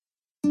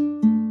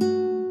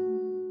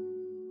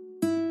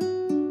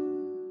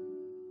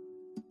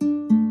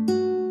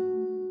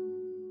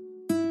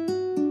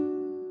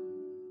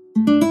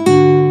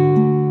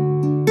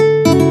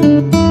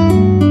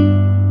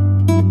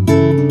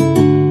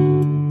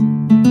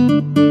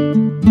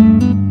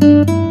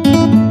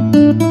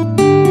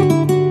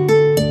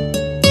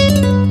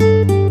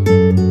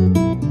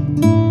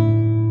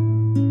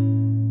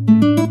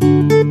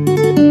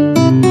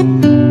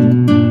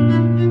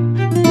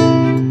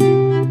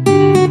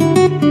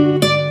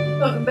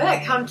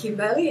I'm Kim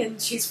Bailey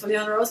and she's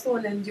Feliana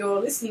Osborne and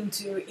you're listening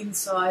to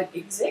Inside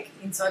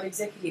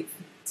Executive.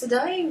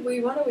 Today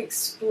we want to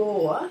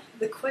explore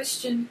the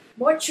question,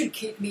 what should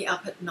keep me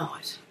up at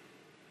night?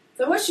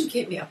 So what should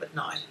keep me up at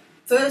night?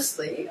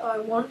 Firstly, I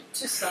want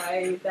to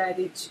say that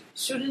it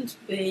shouldn't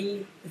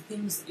be the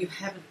things that you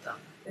haven't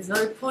done. There's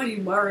no point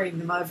in worrying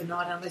them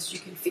overnight unless you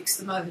can fix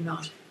them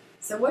overnight.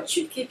 So what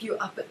should keep you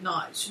up at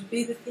night should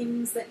be the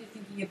things that you're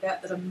thinking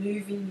about that are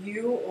moving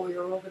you or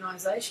your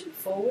organisation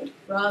forward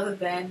rather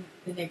than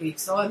the negative.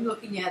 So I'm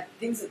looking at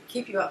things that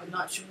keep you up at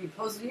night should be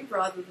positive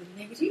rather than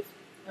negative.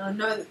 And I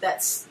know that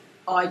that's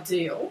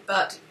ideal,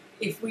 but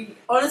if we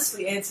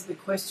honestly answer the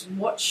question,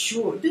 what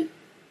should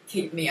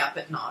keep me up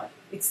at night,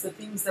 it's the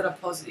things that are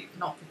positive,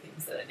 not the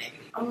things that are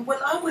negative. Well,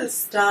 I will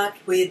start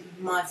with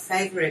my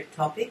favourite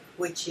topic,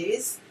 which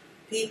is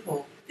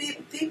people.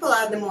 People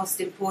are the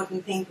most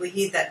important thing. We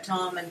hear that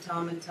time and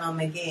time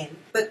again.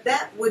 But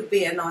that would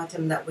be an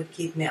item that would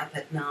keep me up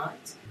at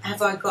night.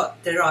 Have I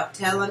got the right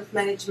talent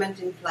management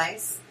in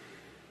place?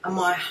 Am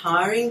I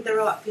hiring the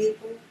right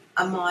people?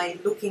 Am I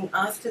looking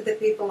after the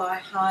people I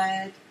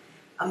hired?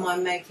 Am I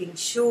making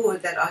sure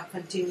that I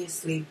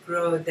continuously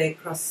grow the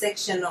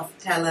cross-section of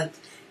talent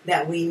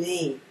that we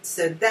need?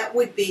 So that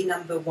would be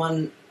number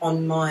one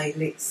on my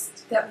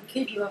list. That would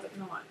keep you up at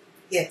night?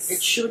 Yes.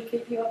 It should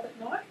keep you up at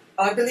night?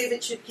 I believe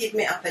it should keep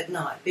me up at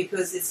night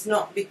because it's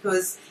not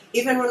because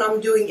even when I'm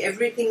doing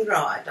everything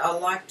right, I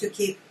like to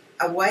keep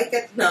awake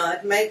at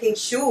night making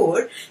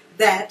sure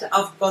that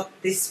I've got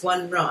this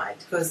one right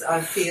because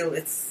I feel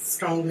it's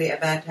strongly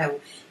about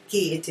how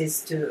key it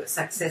is to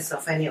success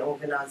of any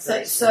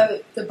organisation.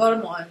 So the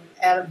bottom line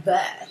out of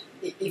that,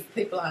 if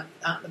people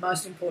aren't the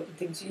most important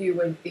thing to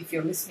you if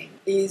you're listening,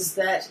 is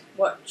that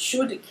what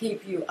should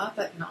keep you up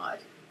at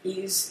night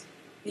is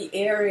the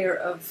area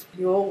of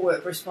your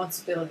work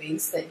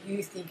responsibilities that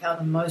you think are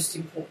the most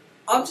important.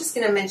 I'm just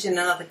going to mention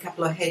another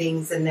couple of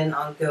headings and then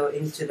I'll go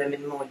into them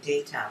in more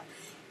detail.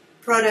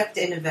 Product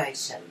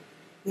innovation.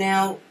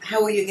 Now,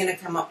 how are you going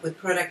to come up with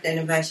product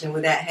innovation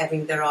without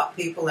having the right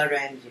people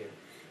around you?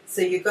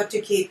 So you've got to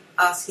keep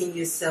asking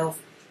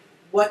yourself,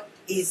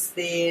 what's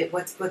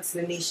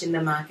the niche in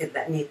the market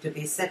that need to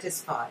be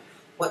satisfied?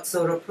 What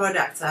sort of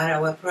products? Are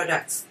our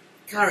products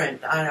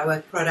current? Are our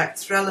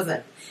products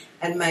relevant?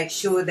 And make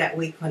sure that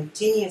we're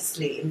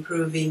continuously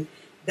improving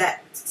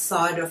that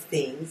side of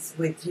things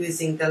with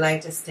using the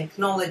latest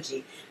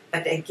technology.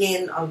 But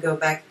again, I'll go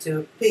back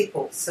to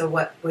people. So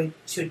what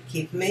should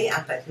keep me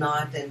up at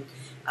night and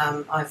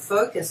I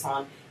focus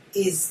on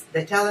is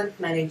the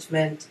talent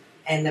management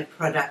and the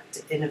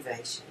product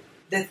innovation.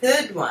 The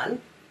third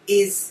one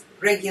is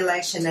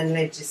regulation and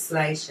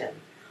legislation.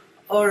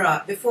 All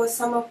right, before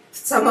some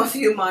of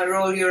you might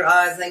roll your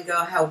eyes and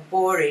go, how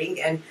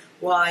boring, and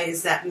why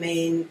does that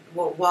mean,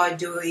 why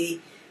do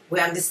we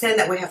understand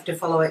that we have to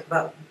follow it,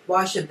 but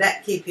why should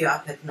that keep you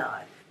up at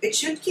night? It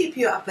should keep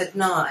you up at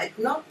night,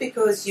 not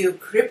because you're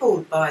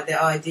crippled by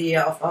the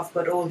idea of, I've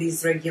got all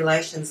these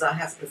regulations I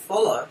have to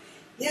follow.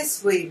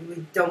 Yes, we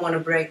don't want to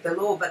break the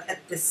law, but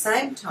at the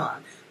same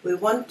time, we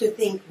want to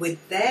think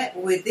with that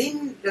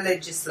within the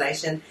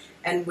legislation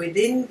and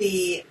within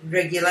the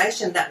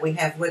regulation that we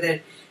have,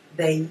 whether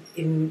they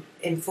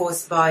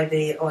imposed by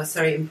the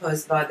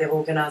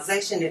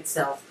organisation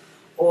itself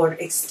or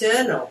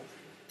external,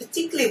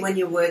 particularly when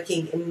you're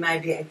working in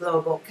maybe a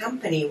global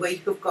company where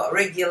you've got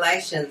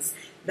regulations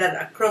that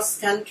are across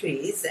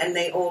countries and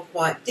they're all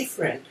quite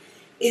different,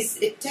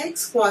 it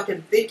takes quite a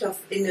bit of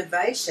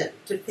innovation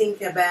to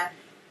think about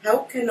how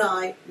can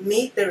I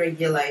meet the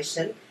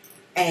regulation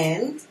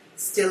and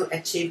still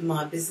achieve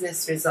my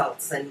business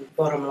results and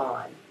bottom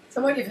line.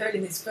 So what you've heard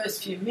in this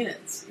first few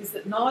minutes is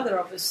that neither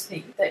of us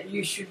think that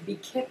you should be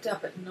kept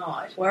up at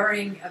night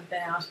worrying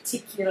about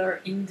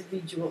particular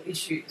individual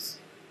issues.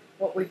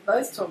 What we've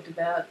both talked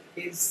about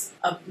is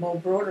a more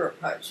broader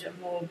approach,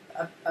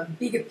 a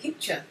bigger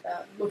picture,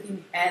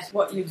 looking at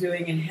what you're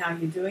doing and how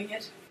you're doing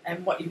it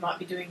and what you might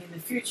be doing in the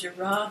future,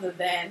 rather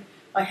than,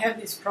 I have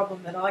this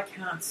problem that I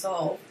can't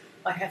solve,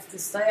 I have to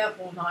stay up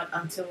all night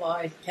until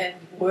I can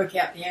work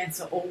out the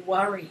answer, or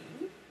worrying.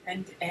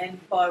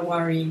 And by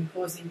worrying,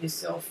 causing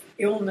yourself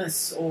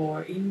illness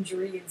or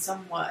injury in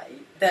some way,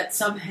 that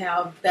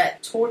somehow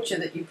that torture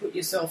that you put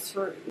yourself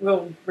through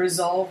will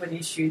resolve an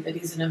issue that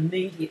is an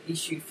immediate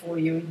issue for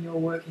you in your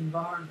work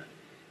environment.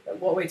 But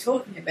what we're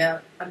talking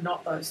about are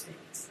not those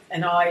things.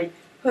 And I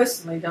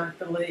personally don't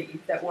believe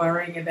that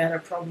worrying about a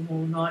problem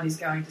all night is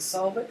going to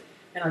solve it.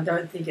 And I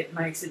don't think it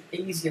makes it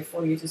easier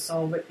for you to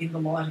solve it in the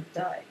light of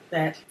day.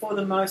 That for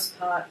the most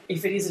part,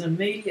 if it is an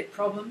immediate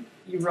problem,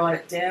 you write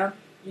it down.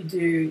 You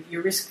do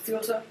your risk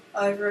filter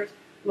over it,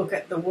 look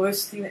at the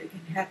worst thing that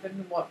can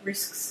happen, what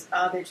risks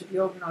are there to the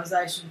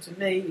organisation, to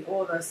me,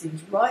 all those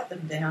things, write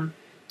them down,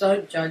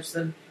 don't judge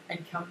them,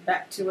 and come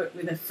back to it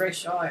with a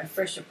fresh eye, a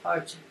fresh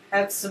approach,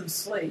 have some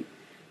sleep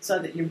so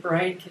that your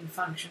brain can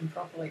function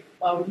properly.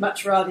 I would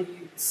much rather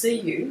see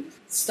you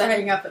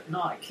staying up at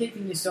night,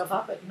 keeping yourself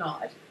up at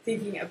night,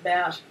 thinking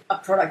about a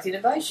product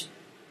innovation,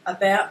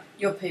 about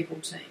your people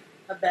team,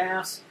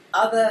 about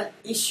other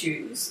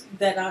issues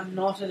that are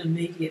not an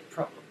immediate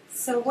problem.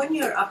 So when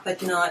you're up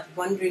at night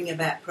wondering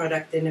about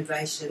product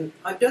innovation,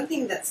 I don't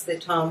think that's the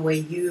time where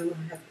you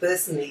have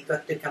personally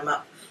got to come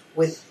up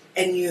with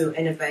a new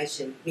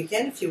innovation. You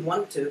can if you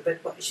want to,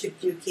 but what should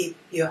you keep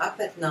you up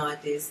at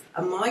night is,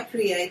 am I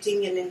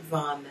creating an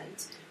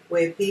environment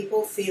where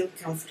people feel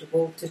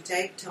comfortable to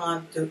take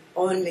time to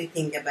only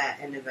think about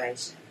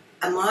innovation?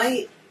 Am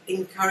I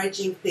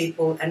encouraging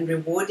people and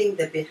rewarding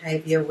the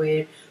behaviour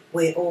where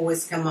we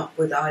always come up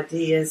with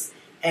ideas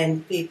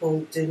and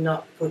people do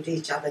not put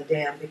each other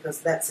down because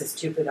that's a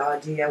stupid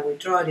idea, we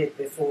tried it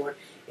before,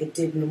 it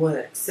didn't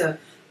work. So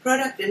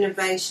product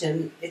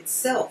innovation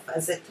itself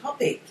as a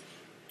topic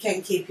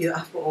can keep you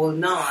up all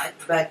night,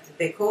 but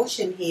the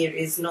caution here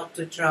is not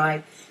to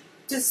try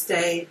to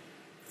stay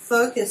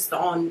focused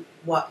on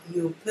what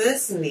you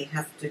personally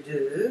have to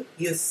do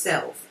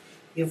yourself.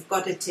 You've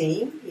got a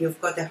team, you've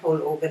got a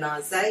whole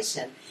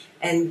organisation,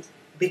 and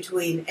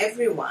between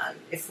everyone,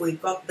 if we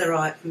got the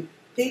right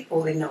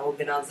people in the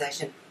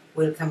organisation,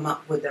 we'll come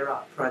up with the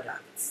right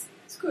products.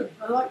 It's good.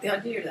 I like the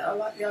idea of that. I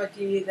like the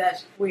idea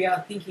that we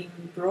are thinking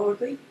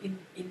broadly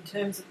in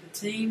terms of the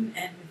team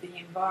and the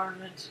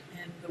environment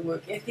and the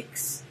work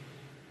ethics,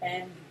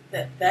 and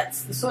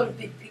that's the sort of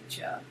big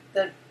picture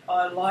that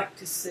I like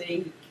to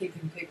see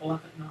keeping people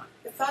up at night.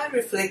 If I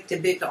reflect a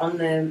bit on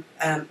the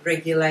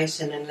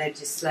regulation and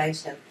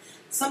legislation,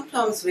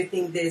 sometimes we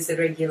think there's a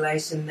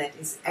regulation that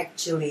is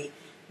actually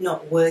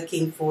not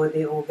working for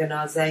the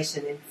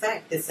organisation. In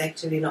fact, it's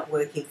actually not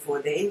working for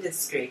the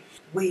industry.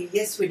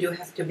 Yes, we do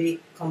have to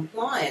be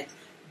compliant,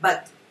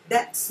 but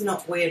that's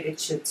not where it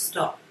should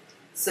stop.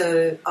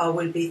 So I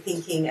will be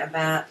thinking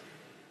about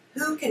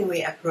who can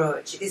we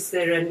approach? Is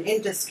there an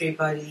industry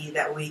body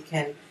that we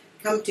can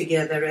come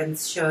together and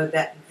show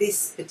that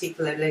this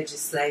particular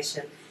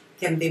legislation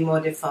can be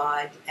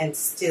modified and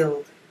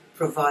still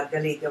provide the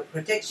legal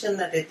protection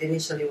that it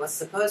initially was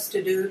supposed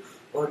to do,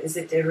 or is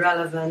it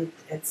irrelevant,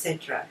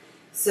 etc.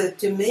 So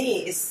to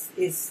me,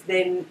 is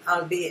then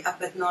I'll be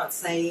up at night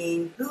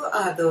saying, who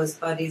are those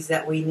bodies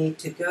that we need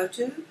to go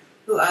to?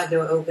 Who are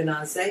the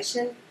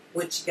organisation?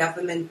 Which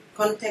government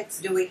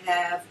context do we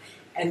have?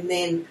 And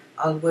then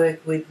I'll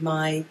work with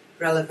my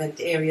relevant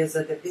areas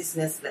of the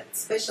business that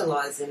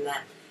specialise in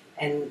that.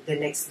 And the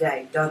next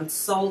day, don't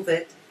solve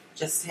it,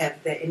 just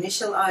have the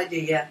initial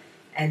idea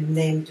and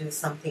then do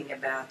something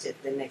about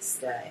it the next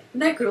day.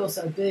 And that could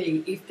also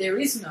be if there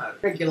is no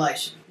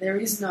regulation, there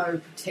is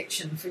no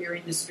protection for your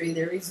industry,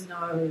 there is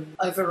no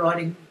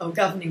overriding or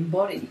governing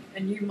body,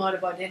 and you might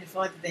have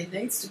identified that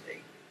there needs to be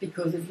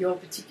because of your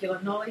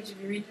particular knowledge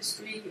of your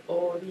industry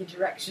or the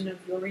interaction of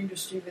your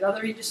industry with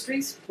other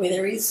industries where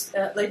there is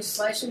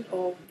legislation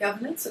or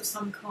governance of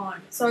some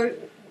kind. So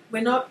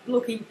we're not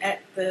looking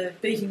at the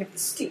beating of the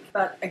stick,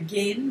 but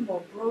again,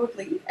 more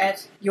broadly,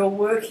 at your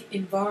work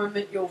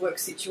environment, your work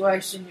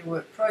situation, your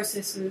work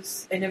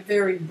processes, in a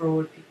very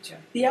broad picture.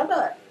 The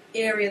other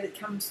area that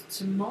comes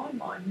to my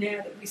mind now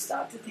that we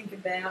start to think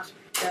about,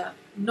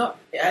 not,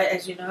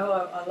 as you know,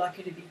 I like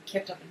you to be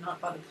kept up at night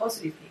by the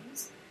positive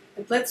things,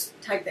 but let's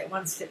take that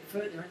one step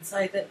further and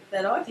say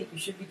that I think you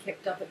should be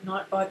kept up at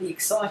night by the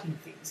exciting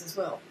things as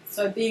well.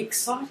 So be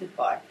excited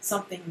by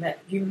something that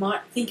you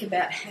might think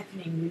about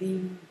happening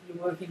within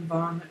your work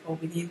environment or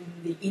within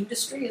the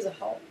industry as a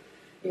whole.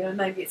 You know,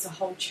 maybe it's a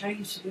whole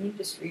change to the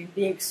industry, and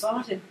be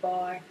excited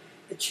by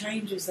the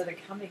changes that are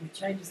coming, the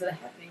changes that are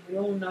happening. We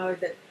all know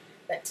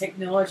that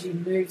technology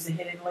moves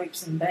ahead in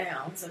leaps and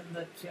bounds, and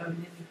that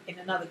in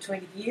another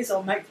 20 years,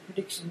 I'll make the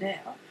prediction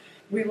now,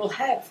 we will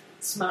have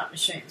smart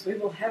machines. We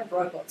will have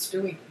robots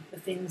doing the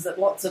things that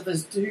lots of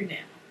us do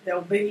now.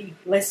 There'll be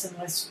less and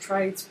less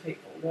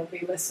tradespeople. There'll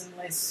be less and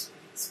less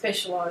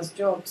specialised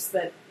jobs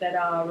that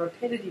are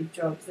repetitive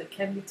jobs that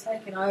can be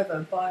taken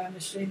over by a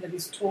machine that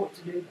is taught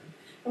to do them.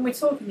 And we're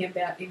talking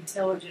about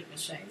intelligent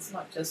machines,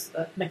 not just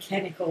the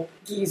mechanical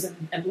gears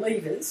and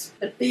levers,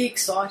 but be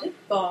excited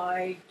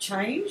by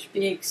change,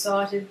 be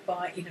excited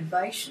by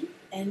innovation,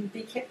 and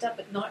be kept up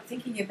at night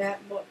thinking about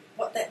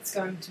what that's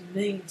going to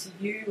mean to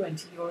you and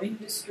to your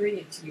industry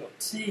and to your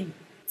team.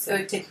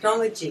 So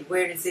technology,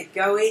 where is it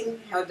going?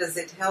 How does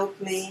it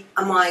help me?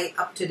 Am I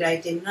up to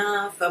date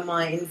enough? Am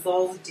I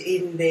involved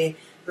in the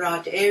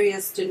right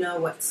areas to know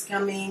what's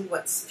coming,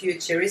 what's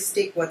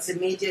futuristic, what's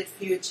immediate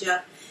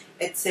future,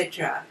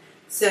 etc.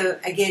 So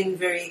again,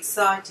 very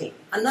exciting.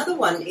 Another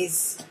one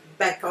is,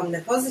 back on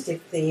the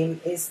positive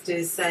theme, is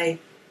to say,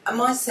 am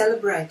I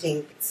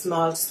celebrating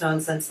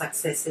milestones and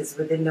successes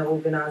within the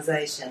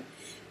organisation?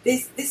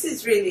 This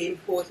is really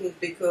important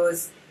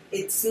because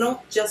it's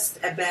not just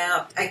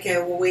about, okay,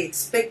 well, we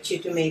expect you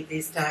to meet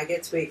these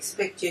targets, we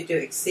expect you to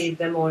exceed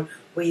them, or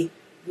we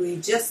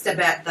just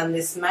about done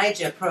this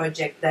major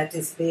project that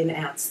has been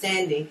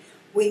outstanding.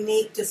 We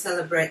need to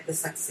celebrate the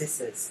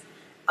successes.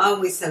 Are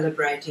we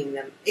celebrating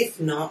them? If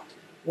not,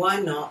 why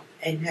not?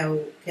 And how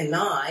can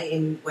I,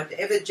 in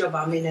whatever job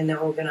I'm in the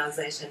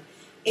organisation,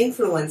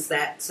 influence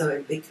that so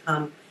it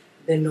become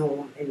the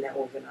norm in the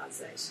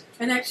organisation.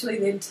 And actually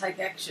then take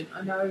action.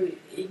 I know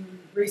in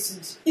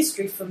recent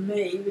history for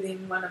me,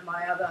 within one of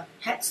my other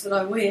hats that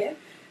I wear,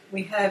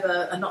 we have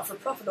a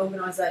not-for-profit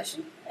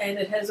organisation, and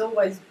it has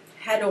always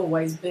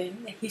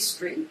been a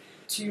history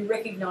to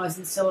recognise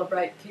and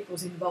celebrate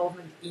people's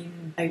involvement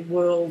in a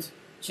world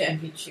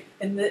championship.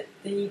 And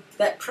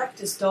that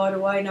practice died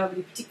away.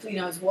 Nobody particularly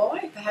knows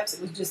why. Perhaps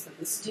it was just that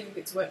the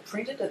certificates weren't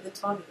printed at the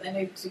time that they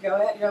needed to go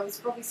out. It was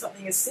probably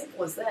something as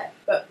simple as that.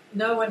 But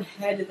no one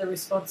had the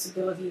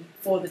responsibility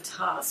for the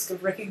task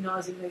of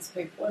recognising these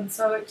people, and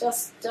so it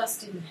just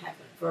didn't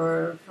happen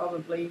for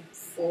probably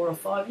 4 or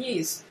 5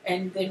 years.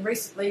 And then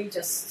recently,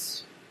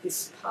 just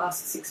this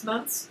past 6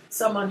 months,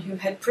 someone who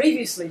had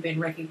previously been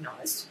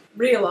recognised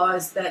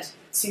realised that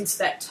since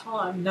that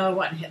time no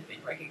one had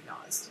been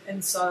recognised,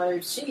 and so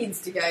she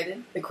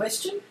instigated the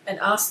question and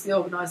asked the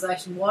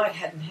organisation why it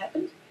hadn't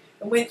happened,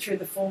 and went through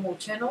the formal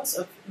channels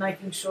of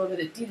making sure that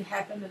it did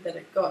happen and that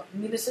it got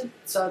minuted,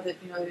 so that,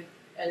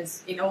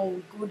 as in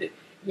all good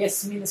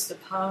yes minister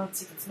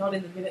parlance, if it's not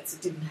in the minutes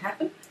it didn't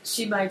happen.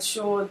 She made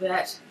sure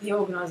that the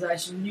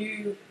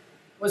organisation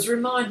was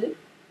reminded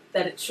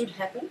that it should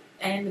happen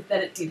and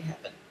that it did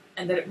happen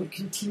and that it would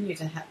continue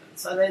to happen.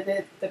 So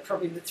they're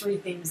probably the 3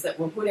 things that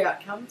were good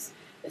outcomes.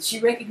 That she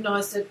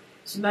recognised it,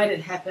 she made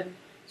it happen,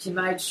 she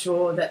made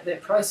sure that the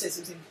process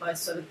was in place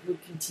so that it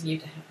would continue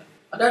to happen.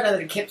 I don't know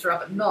that it kept her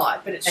up at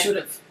night, but it should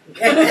have.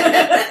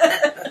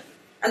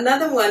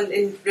 Another one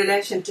in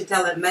relation to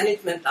talent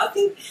management, I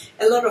think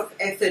a lot of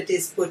effort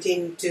is put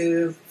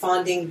into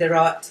finding the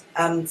right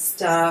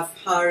staff,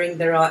 hiring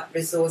the right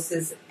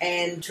resources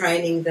and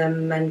training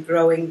them and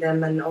growing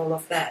them and all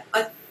of that.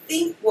 I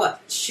think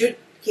what should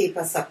keep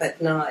us up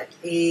at night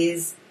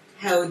is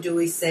how do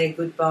we say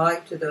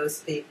goodbye to those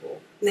people.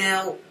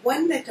 Now,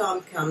 when the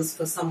time comes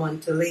for someone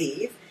to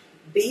leave,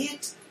 be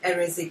it a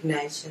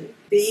resignation,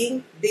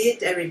 be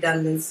it a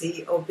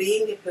redundancy or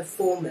being a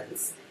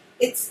performance,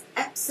 it's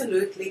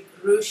absolutely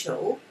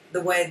crucial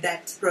the way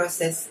that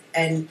process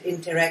and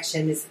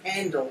interaction is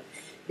handled,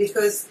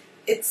 because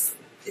it's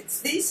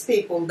these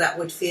people that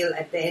would feel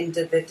at the end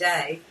of the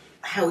day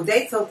how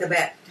they felt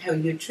about how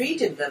you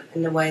treated them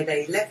and the way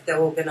they left the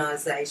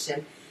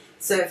organisation.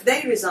 So if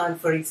they resign,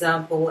 for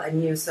example,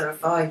 and you sort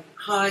of, I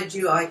hired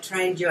you, I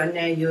trained you, and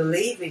now you're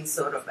leaving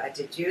sort of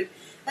attitude,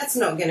 that's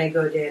not going to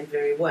go down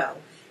very well.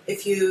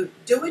 If you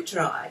do it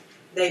right,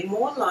 they're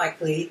more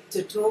likely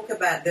to talk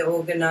about the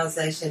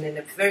organisation in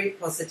a very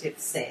positive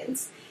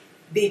sense,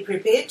 be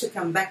prepared to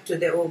come back to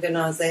the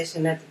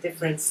organisation at a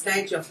different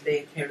stage of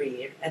their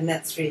career, and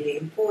that's really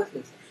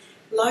important.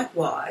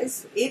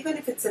 Likewise, even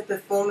if it's a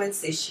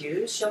performance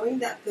issue, showing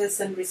that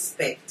person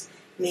respect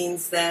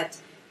means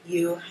that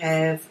you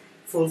have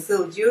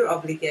fulfilled your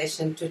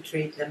obligation to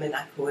treat them in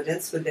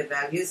accordance with the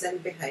values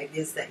and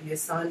behaviours that you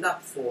signed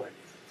up for.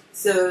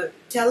 So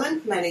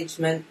talent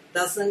management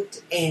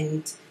doesn't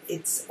end.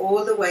 It's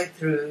all the way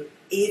through,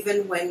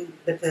 even when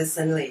the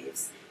person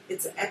leaves.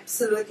 It's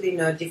absolutely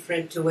no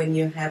different to when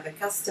you have a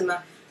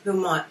customer who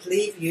might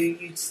leave you.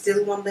 You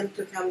still want them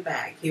to come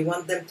back. You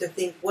want them to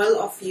think well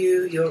of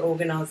you, your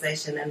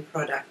organisation and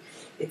product.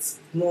 It's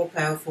more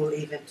powerful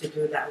even to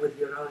do that with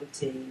your own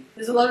team.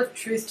 There's a lot of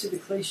truth to the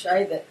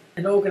cliche that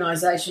an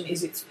organisation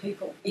is its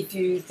people. If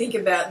you think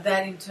about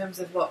that in terms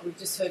of what we've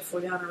just heard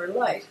Forliana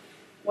relate,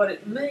 what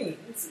it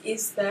means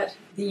is that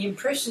the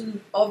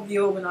impression of the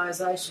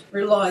organisation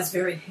relies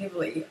very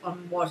heavily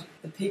on what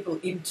the people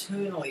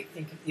internally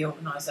think of the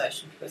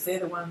organisation, because they're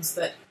the ones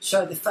that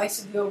show the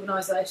face of the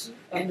organisation,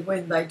 and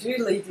when they do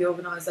leave the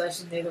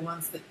organisation, they're the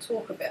ones that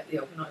talk about the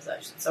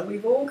organisation. So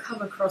we've all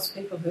come across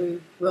people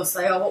who will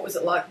say, oh, what was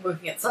it like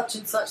working at such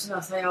and such? And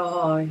they'll say,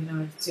 oh,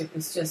 it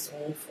was just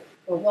awful.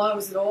 Well, why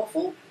was it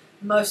awful?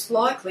 Most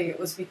likely it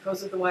was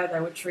because of the way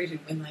they were treated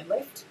when they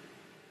left.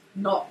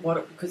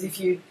 Because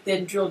if you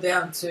then drill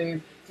down to,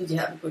 did you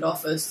have a good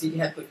office, did you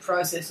have good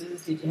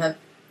processes, did you have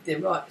the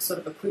right sort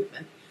of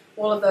equipment,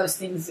 all of those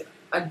things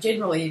are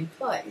generally in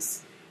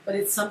place, but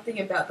it's something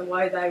about the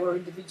way they were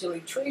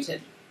individually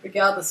treated,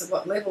 regardless of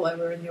what level they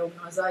were in the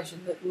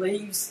organisation, that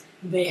leaves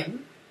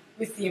them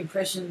with the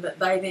impression that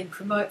they then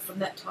promote from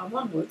that time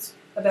onwards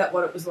about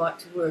what it was like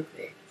to work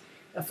there.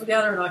 Now,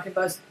 Forliana and I can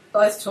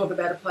both talk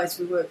about a place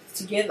we worked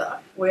together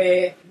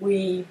where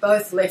we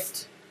both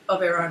left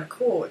of our own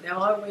accord.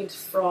 Now, I went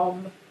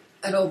from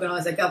a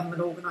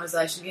government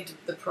organisation into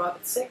the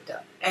private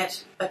sector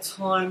at a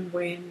time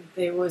when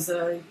there was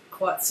a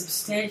quite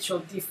substantial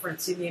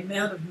difference in the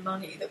amount of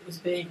money that was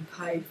being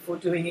paid for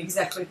doing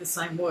exactly the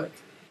same work.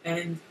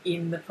 And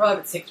in the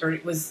private sector,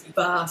 it was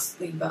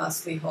vastly,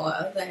 vastly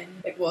higher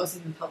than it was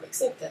in the public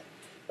sector.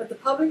 But the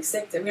public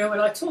sector, when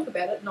I talk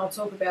about it, and I'll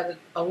talk about it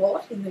a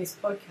lot in these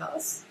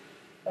podcasts,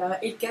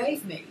 it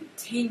gave me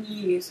 10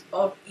 years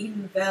of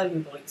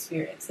invaluable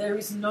experience. There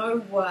is no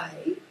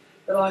way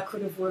that I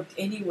could have worked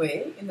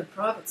anywhere in the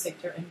private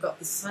sector and got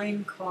the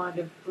same kind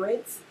of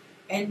breadth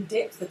and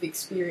depth of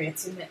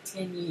experience in that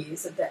 10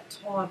 years at that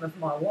time of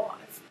my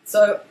life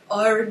So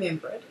I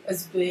remember it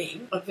as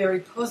being a very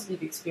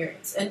positive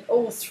experience. And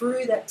all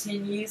through that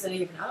 10 years and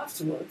even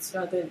afterwards,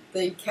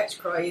 the catch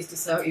cry is to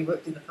say, oh, you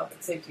worked in the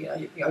public sector,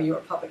 you're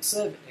a public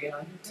servant, you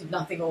did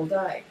nothing all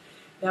day.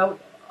 Now,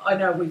 I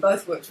know we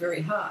both worked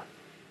very hard.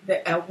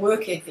 That our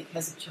work ethic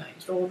hasn't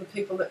changed. All the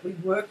people that we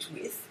worked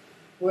with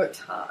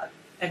worked hard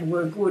and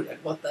were good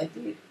at what they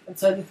did. And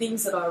so the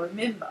things that I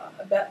remember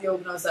about the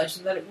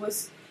organisation, that it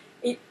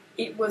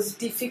was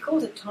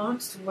difficult at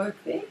times to work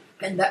there,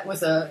 and that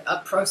was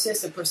a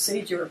process, a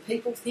procedure, a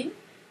people thing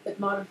that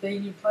might have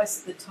been in place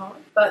at the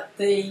time. But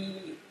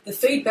the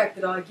feedback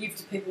that I give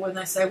to people when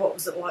they say, what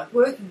was it like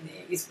working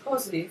there, is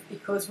positive,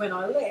 because when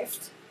I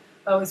left,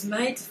 I was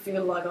made to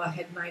feel like I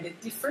had made a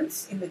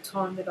difference in the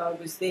time that I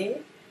was there,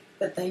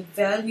 that they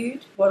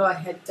valued what I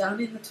had done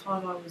in the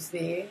time I was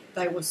there,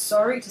 they were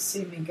sorry to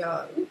see me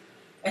go,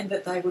 and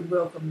that they would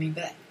welcome me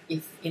back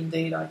if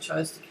indeed I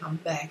chose to come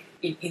back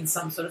in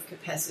some sort of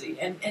capacity.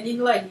 And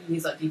in later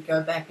years I did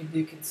go back and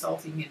do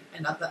consulting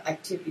and other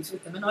activities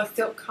with them, and I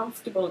felt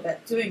comfortable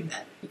about doing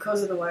that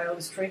because of the way I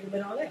was treated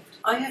when I left.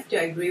 I have to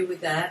agree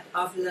with that.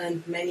 I've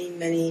learned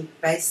many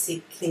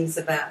basic things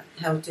about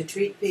how to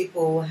treat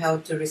people, how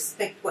to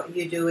respect what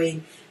you're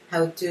doing,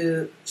 how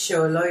to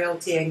show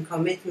loyalty and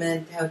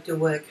commitment, how to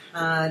work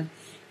hard,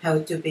 how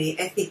to be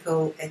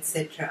ethical,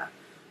 etc.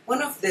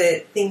 One of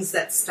the things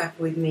that stuck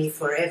with me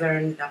forever,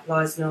 and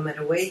applies no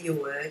matter where you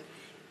work,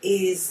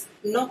 is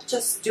not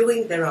just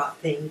doing the right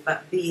thing,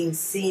 but being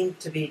seen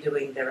to be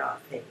doing the right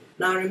thing.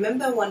 Now, I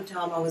remember one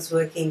time I was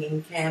working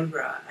in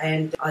Canberra,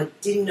 and I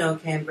didn't know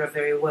Canberra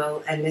very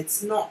well, and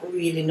it's not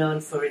really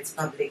known for its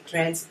public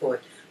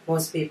transport.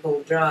 Most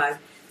people drive.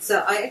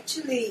 So I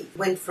actually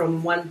went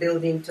from one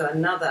building to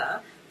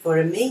another for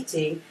a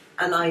meeting,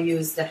 and I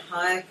used a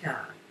hire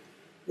car.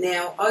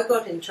 Now, I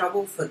got in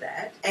trouble for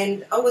that,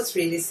 and I was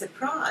really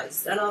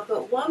surprised. And I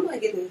thought, why am I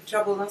getting in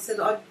trouble? And I said,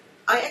 I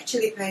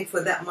actually paid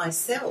for that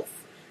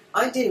myself.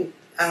 I didn't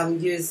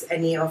use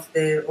any of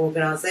the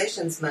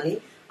organisation's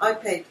money. I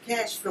paid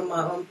cash from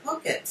my own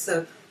pocket.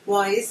 So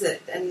why is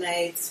it? And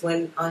it's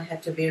when I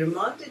had to be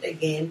reminded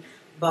again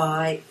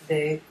by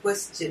the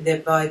question,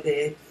 by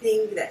the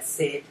thing that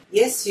said,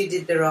 yes, you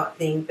did the right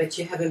thing, but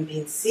you haven't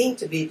been seen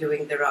to be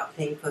doing the right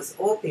thing, because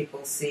all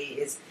people see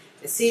is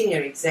a senior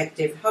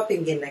executive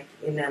hopping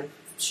in a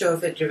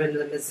chauffeur-driven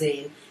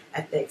limousine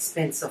at the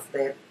expense of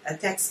a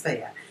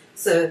taxpayer.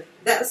 So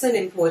that's an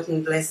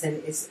important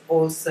lesson, is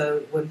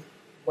also when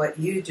what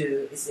you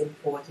do is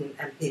important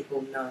and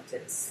people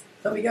notice.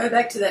 So we go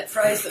back to that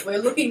phrase that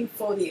we're looking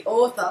for the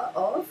author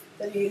of,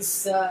 that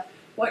is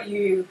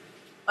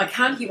I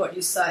can't hear what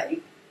you say,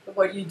 but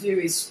what you do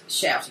is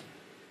shouting.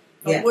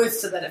 Or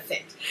words to that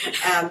effect.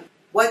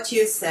 What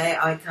you say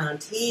I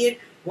can't hear,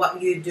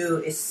 what you do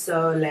is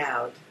so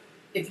loud.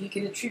 If you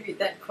can attribute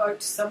that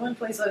quote to someone,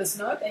 please let us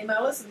know.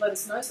 Email us and let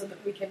us know so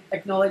that we can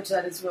acknowledge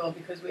that as well,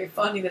 because we're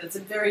finding that it's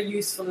a very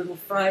useful little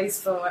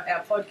phrase for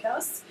our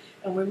podcasts,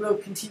 and we will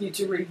continue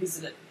to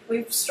revisit it.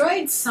 We've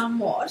strayed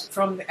somewhat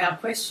from our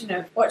question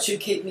of what should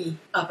keep me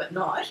up at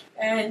night,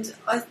 and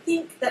I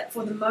think that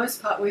for the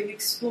most part we've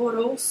explored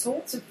all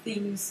sorts of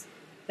things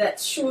that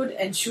should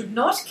and should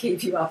not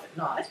keep you up at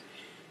night,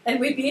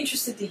 and we'd be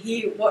interested to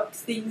hear what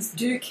things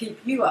do keep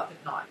you up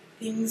at night,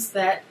 things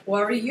that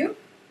worry you,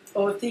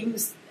 or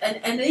things,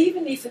 and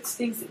even if it's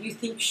things that you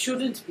think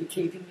shouldn't be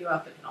keeping you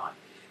up at night,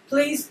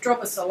 please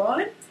drop us a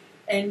line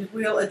and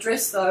we'll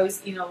address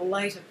those in a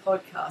later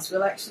podcast.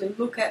 We'll actually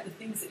look at the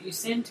things that you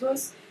send to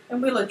us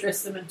and we'll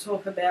address them and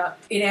talk about,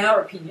 in our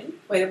opinion,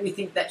 whether we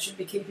think that should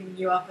be keeping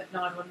you up at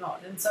night or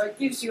not. And so it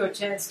gives you a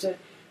chance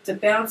to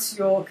bounce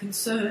your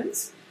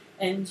concerns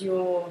and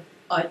your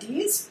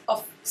ideas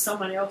off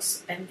someone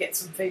else and get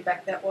some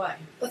feedback that way.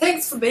 Well,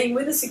 thanks for being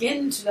with us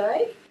again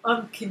today.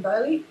 I'm Kim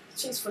Bailey.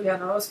 She's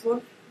Juliana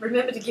Osborne.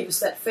 Remember to give us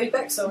that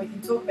feedback so we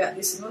can talk about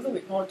this in a little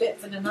bit more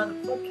depth in another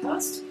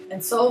podcast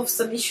and solve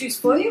some issues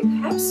for you,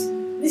 perhaps.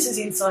 This is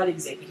Inside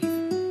Executive.